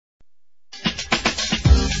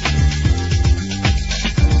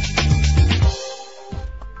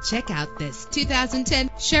Check out this 2010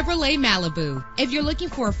 Chevrolet Malibu. If you're looking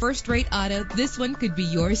for a first-rate auto, this one could be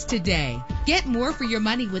yours today. Get more for your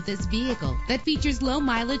money with this vehicle that features low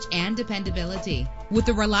mileage and dependability. With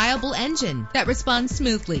a reliable engine that responds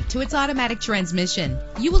smoothly to its automatic transmission,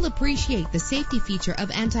 you will appreciate the safety feature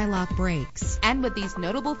of anti-lock brakes. And with these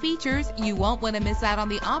notable features, you won't want to miss out on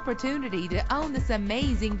the opportunity to own this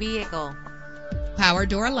amazing vehicle. Power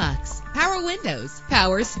door locks, power windows,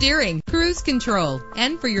 power steering, cruise control.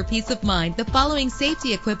 And for your peace of mind, the following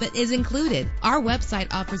safety equipment is included. Our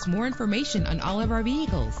website offers more information on all of our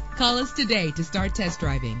vehicles. Call us today to start test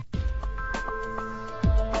driving.